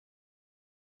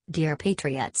Dear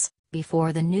Patriots,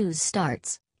 before the news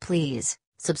starts, please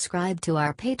subscribe to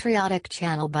our patriotic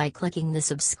channel by clicking the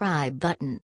subscribe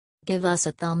button. Give us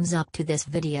a thumbs up to this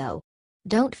video.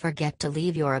 Don't forget to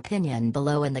leave your opinion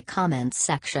below in the comments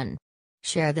section.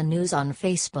 Share the news on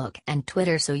Facebook and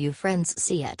Twitter so your friends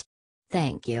see it.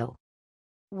 Thank you.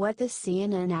 What the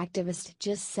CNN activist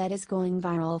just said is going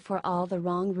viral for all the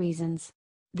wrong reasons.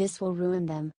 This will ruin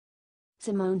them.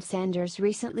 Symone Sanders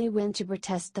recently went to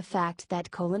protest the fact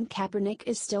that Colin Kaepernick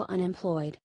is still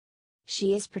unemployed.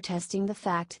 She is protesting the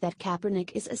fact that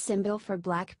Kaepernick is a symbol for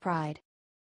Black pride.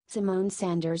 Symone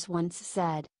Sanders once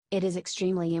said, "It is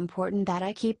extremely important that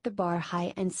I keep the bar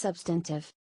high and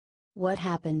substantive." What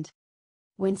happened?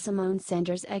 When Symone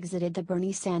Sanders exited the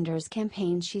Bernie Sanders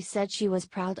campaign, she said she was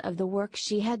proud of the work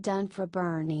she had done for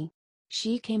Bernie.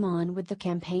 She came on with the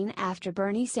campaign after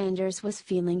Bernie Sanders was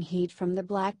feeling heat from the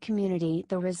Black community,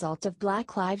 the result of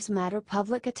Black Lives Matter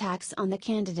public attacks on the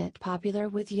candidate popular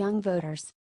with young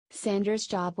voters. Sanders'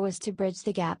 job was to bridge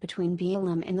the gap between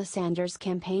BLM and the Sanders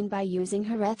campaign by using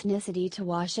her ethnicity to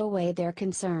wash away their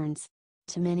concerns.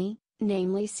 To many,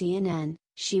 namely CNN,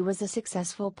 she was a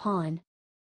successful pawn.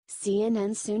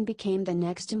 CNN soon became the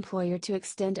next employer to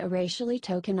extend a racially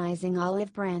tokenizing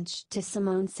olive branch to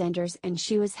Symone Sanders, and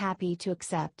she was happy to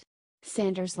accept.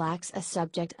 Sanders lacks a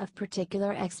subject of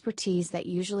particular expertise that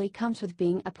usually comes with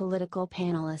being a political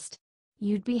panelist.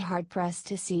 You'd be hard-pressed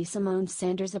to see Symone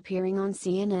Sanders appearing on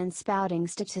CNN spouting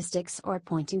statistics or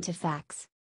pointing to facts.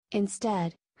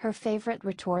 Instead, her favorite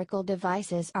rhetorical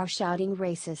devices are shouting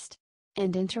 "racist"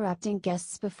 and interrupting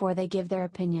guests before they give their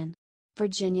opinion.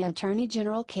 Virginia Attorney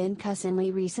General Ken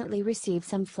Cusinelli recently received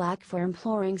some flack for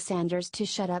imploring Sanders to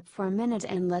shut up for a minute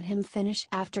and let him finish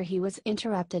after he was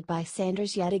interrupted by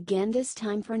Sanders yet again, this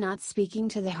time for not speaking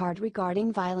to the heart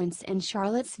regarding violence in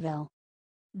Charlottesville.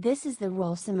 This is the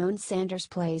role Symone Sanders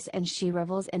plays, and she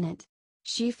revels in it.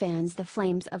 She fans the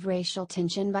flames of racial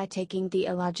tension by taking the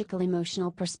illogical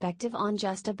emotional perspective on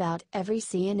just about every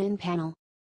CNN panel.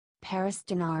 Paris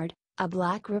Denard, a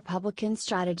Black Republican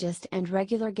strategist and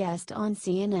regular guest on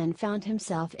CNN, found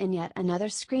himself in yet another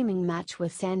screaming match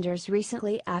with Sanders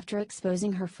recently after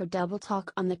exposing her for double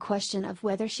talk on the question of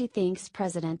whether she thinks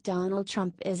President Donald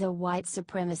Trump is a white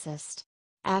supremacist.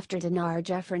 After Denard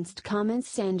referenced comments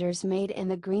Sanders made in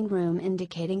the Green Room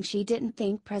indicating she didn't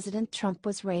think President Trump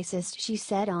was racist, she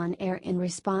said on air in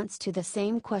response to the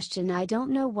same question, "I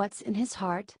don't know what's in his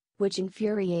heart," which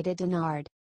infuriated Denard.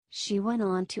 She went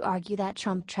on to argue that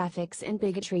Trump traffics in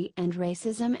bigotry and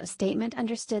racism, a statement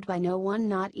understood by no one,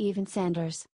 not even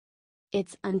Sanders.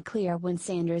 It's unclear when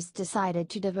Sanders decided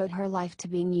to devote her life to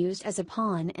being used as a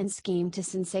pawn and scheme to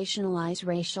sensationalize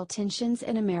racial tensions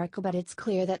in America, but it's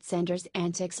clear that Sanders'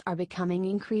 antics are becoming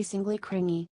increasingly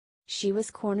cringy. She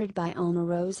was cornered by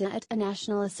Omarosa at a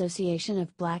National Association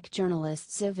of Black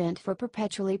Journalists event for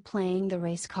perpetually playing the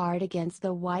race card against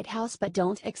the White House, but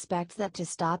don't expect that to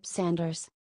stop Sanders.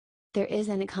 There is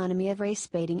an economy of race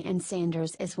baiting, and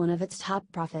Sanders is one of its top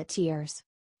profiteers.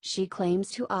 She claims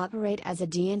to operate as a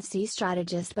DNC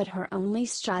strategist, but her only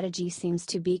strategy seems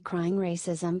to be crying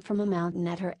racism from a mountain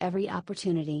at her every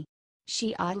opportunity.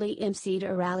 She oddly emceed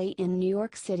a rally in New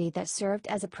York City that served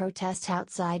as a protest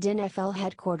outside NFL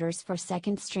headquarters for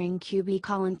second-string QB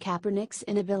Colin Kaepernick's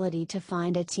inability to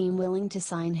find a team willing to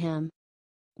sign him.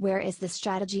 Where is the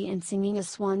strategy in singing a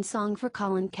swan song for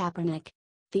Colin Kaepernick?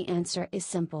 The answer is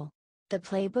simple. The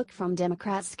playbook from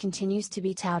Democrats continues to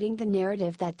be touting the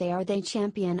narrative that they are the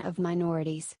champion of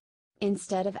minorities.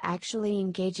 Instead of actually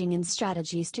engaging in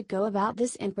strategies to go about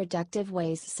this in productive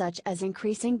ways, such as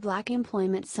increasing Black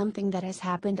employment, something that has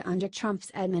happened under Trump's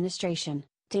administration,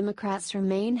 Democrats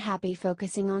remain happy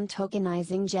focusing on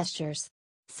tokenizing gestures.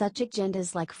 Such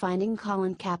agendas like finding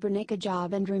Colin Kaepernick a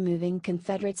job and removing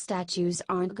Confederate statues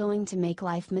aren't going to make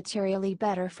life materially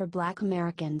better for Black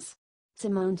Americans.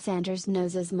 Symone Sanders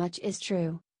knows as much is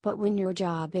true, but when your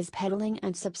job is peddling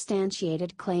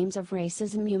unsubstantiated claims of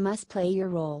racism, you must play your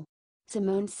role.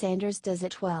 Symone Sanders does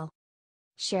it well.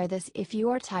 Share this if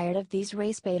you are tired of these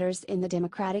race baiters in the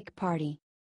Democratic Party.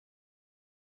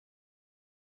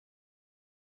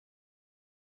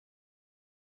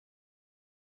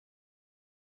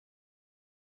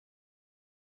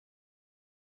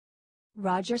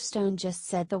 Roger Stone just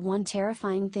said the one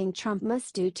terrifying thing Trump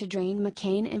must do to drain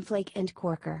McCain and Flake and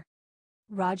Corker.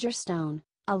 Roger Stone,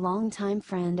 a longtime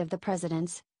friend of the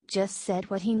president's, just said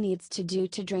what he needs to do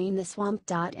to drain the swamp.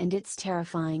 And it's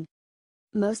terrifying.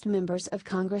 Most members of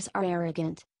Congress are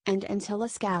arrogant, and until a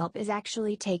scalp is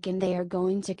actually taken, they are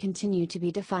going to continue to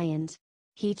be defiant.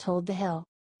 He told The Hill.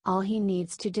 All he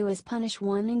needs to do is punish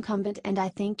one incumbent, and I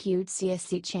think you'd see a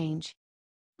sea change.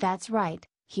 That's right,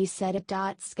 he said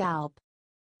at scalp.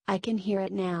 I can hear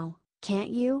it now, can't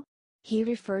you? He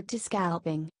referred to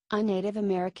scalping, a Native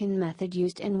American method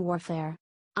used in warfare.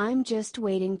 I'm just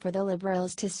waiting for the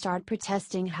liberals to start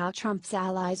protesting how Trump's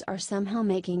allies are somehow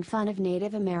making fun of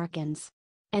Native Americans.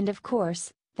 And of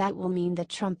course, that will mean that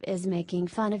Trump is making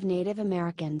fun of Native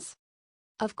Americans.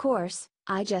 Of course,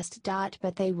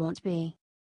 but they won't be.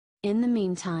 In the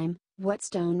meantime, what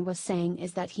Stone was saying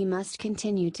is that he must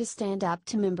continue to stand up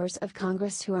to members of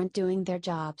Congress who aren't doing their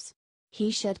jobs.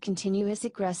 He should continue his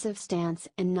aggressive stance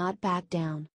and not back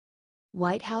down.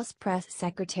 White House Press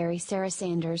Secretary Sarah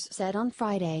Sanders said on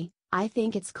Friday, "I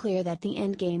think it's clear that the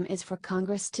endgame is for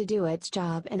Congress to do its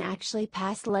job and actually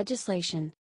pass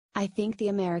legislation. I think the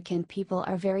American people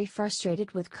are very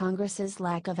frustrated with Congress's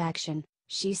lack of action,"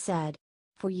 she said.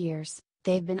 For years,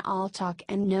 they've been all talk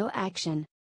and no action.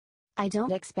 I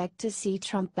don't expect to see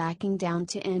Trump backing down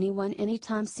to anyone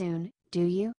anytime soon, do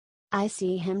you? I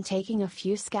see him taking a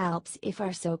few scalps if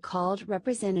our so-called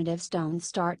representatives don't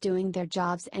start doing their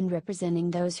jobs and representing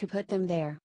those who put them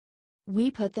there. We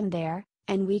put them there,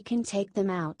 and we can take them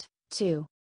out, too.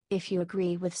 If you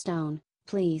agree with Stone,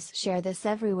 please share this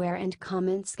everywhere and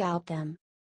comment scalp them.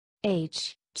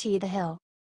 H.T. The Hill.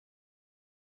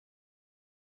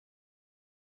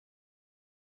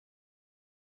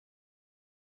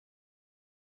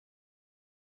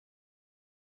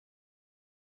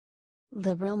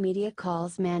 Liberal media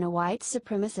calls man a white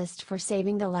supremacist for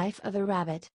saving the life of a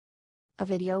rabbit. A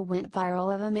video went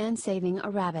viral of a man saving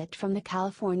a rabbit from the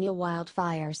California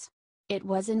wildfires. It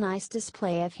was a nice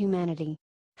display of humanity.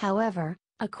 However,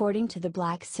 according to the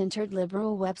black-centered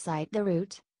liberal website The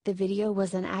Root, the video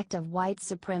was an act of white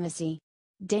supremacy.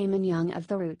 Damon Young of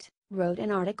The Root wrote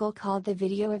an article called "The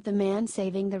Video of the Man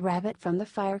Saving the Rabbit from the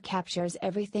Fire Captures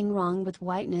Everything Wrong with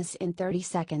Whiteness in 30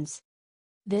 Seconds."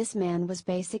 This man was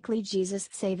basically Jesus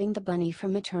saving the bunny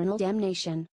from eternal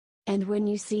damnation. And when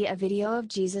you see a video of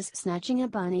Jesus snatching a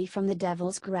bunny from the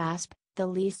devil's grasp, the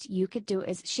least you could do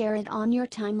is share it on your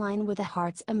timeline with a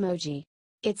hearts emoji.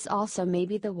 It's also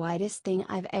maybe the whitest thing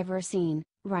I've ever seen,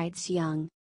 writes Young.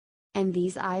 And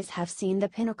these eyes have seen the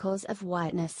pinnacles of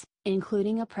whiteness,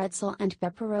 including a pretzel and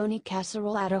pepperoni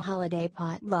casserole at a holiday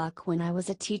potluck when I was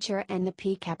a teacher and the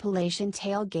peak Appalachian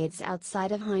tailgates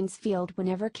outside of Heinz Field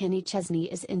whenever Kenny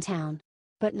Chesney is in town.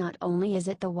 But not only is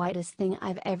it the whitest thing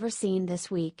I've ever seen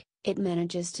this week, it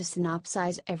manages to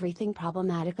synopsize everything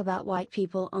problematic about white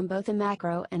people on both a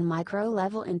macro and micro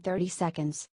level in 30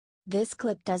 seconds. This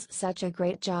clip does such a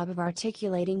great job of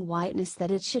articulating whiteness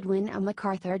that it should win a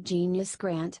MacArthur Genius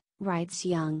Grant, writes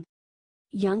Young.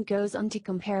 Young goes on to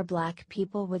compare black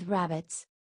people with rabbits.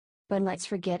 But let's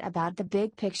forget about the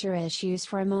big picture issues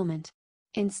for a moment.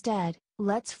 Instead,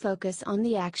 let's focus on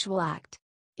the actual act.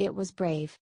 It was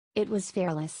brave. It was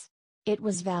fearless. It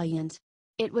was valiant.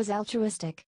 It was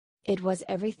altruistic. It was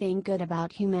everything good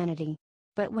about humanity.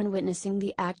 But when witnessing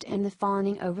the act and the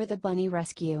fawning over the bunny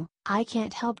rescue, I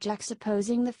can't help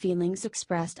juxtaposing the feelings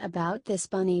expressed about this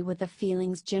bunny with the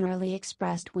feelings generally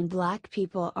expressed when black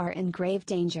people are in grave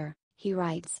danger, he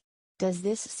writes. Does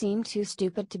this seem too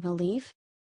stupid to believe?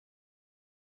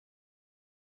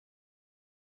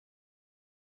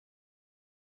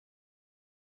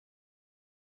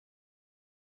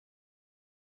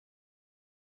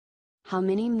 How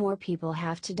many more people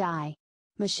have to die?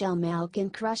 Michelle Malkin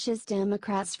crushes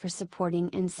Democrats for supporting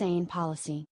insane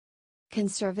policy.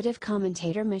 Conservative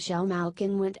commentator Michelle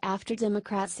Malkin went after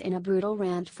Democrats in a brutal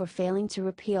rant for failing to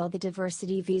repeal the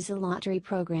diversity visa lottery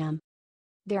program.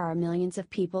 There are millions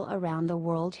of people around the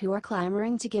world who are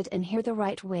clamoring to get in here the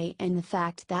right way, and the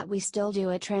fact that we still do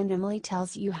it randomly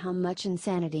tells you how much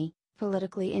insanity,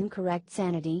 politically incorrect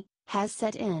sanity, has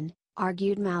set in,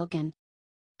 argued Malkin.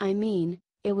 I mean,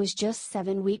 it was just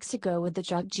 7 weeks ago with the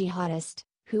drug jihadist,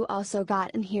 who also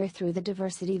got in here through the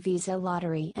diversity visa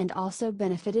lottery and also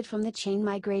benefited from the chain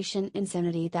migration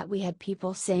insanity, that we had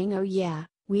people saying, oh yeah,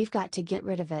 we've got to get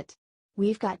rid of it.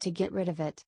 We've got to get rid of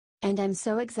it. And I'm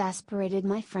so exasperated,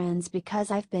 my friends, because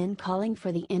I've been calling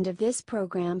for the end of this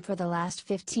program for the last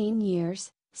 15 years,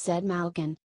 said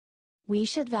Malkin. We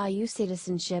should value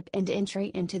citizenship and entry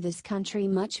into this country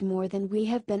much more than we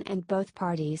have been, and both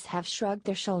parties have shrugged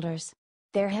their shoulders.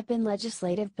 There have been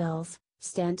legislative bills,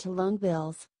 stand-alone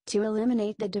bills, to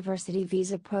eliminate the diversity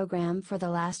visa program for the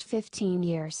last 15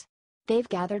 years. They've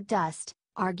gathered dust,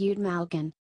 argued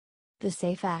Malkin. The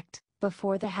SAFE Act,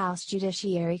 before the House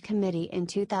Judiciary Committee in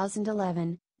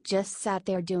 2011, just sat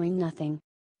there doing nothing.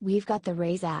 We've got the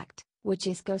RAISE Act, which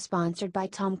is co-sponsored by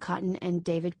Tom Cotton and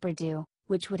David Perdue,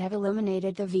 which would have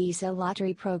eliminated the visa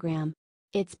lottery program.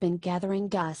 It's been gathering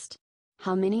dust.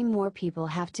 How many more people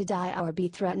have to die or be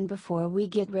threatened before we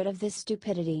get rid of this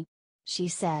stupidity? She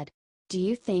said. Do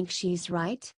you think she's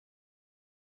right?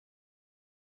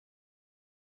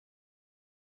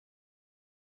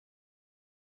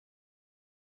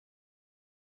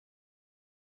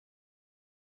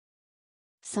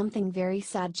 Something very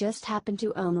sad just happened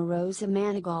to Omarosa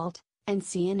Manigault, and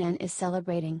CNN is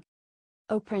celebrating.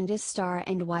 Apprentice star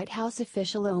and White House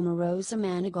official Omarosa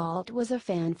Manigault was a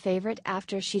fan favorite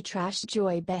after she trashed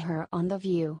Joy Behar on The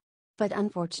View. But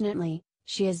unfortunately,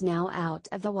 she is now out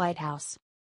of the White House.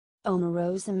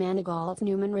 Omarosa Manigault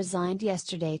Newman resigned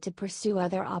yesterday to pursue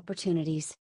other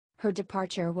opportunities. Her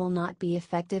departure will not be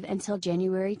effective until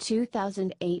January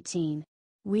 2018.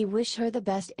 We wish her the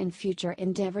best in future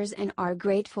endeavors and are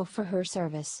grateful for her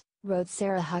service, wrote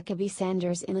Sarah Huckabee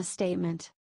Sanders in a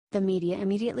statement. The media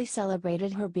immediately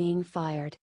celebrated her being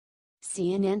fired.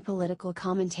 CNN political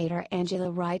commentator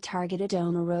Angela Rye targeted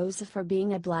Omarosa for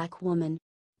being a black woman.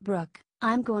 Brooke,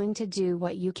 I'm going to do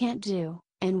what you can't do,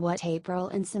 and what April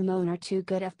and Symone are too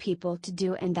good of people to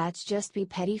do, and that's just be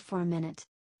petty for a minute.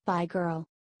 Bye girl.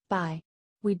 Bye.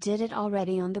 We did it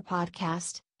already on the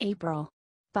podcast, April.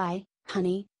 Bye,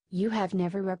 honey, you have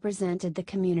never represented the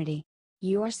community.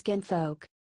 You are skin folk.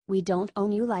 We don't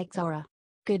own you like Zora.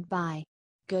 Goodbye.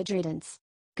 Good riddance.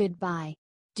 Goodbye.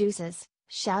 Deuces,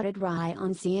 shouted Rye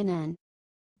on CNN.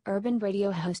 Urban radio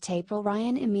host April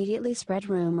Ryan immediately spread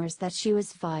rumors that she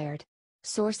was fired.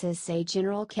 Sources say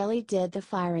General Kelly did the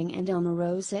firing, and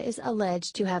Omarosa is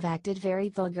alleged to have acted very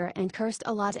vulgar and cursed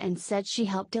a lot and said she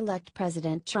helped elect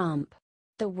President Trump.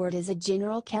 The word is a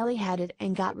General Kelly had it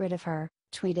and got rid of her,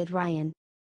 tweeted Ryan.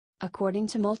 According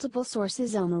to multiple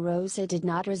sources, Omarosa did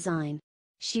not resign.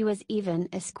 She was even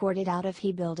escorted out of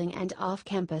the building and off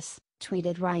campus,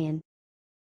 tweeted Ryan.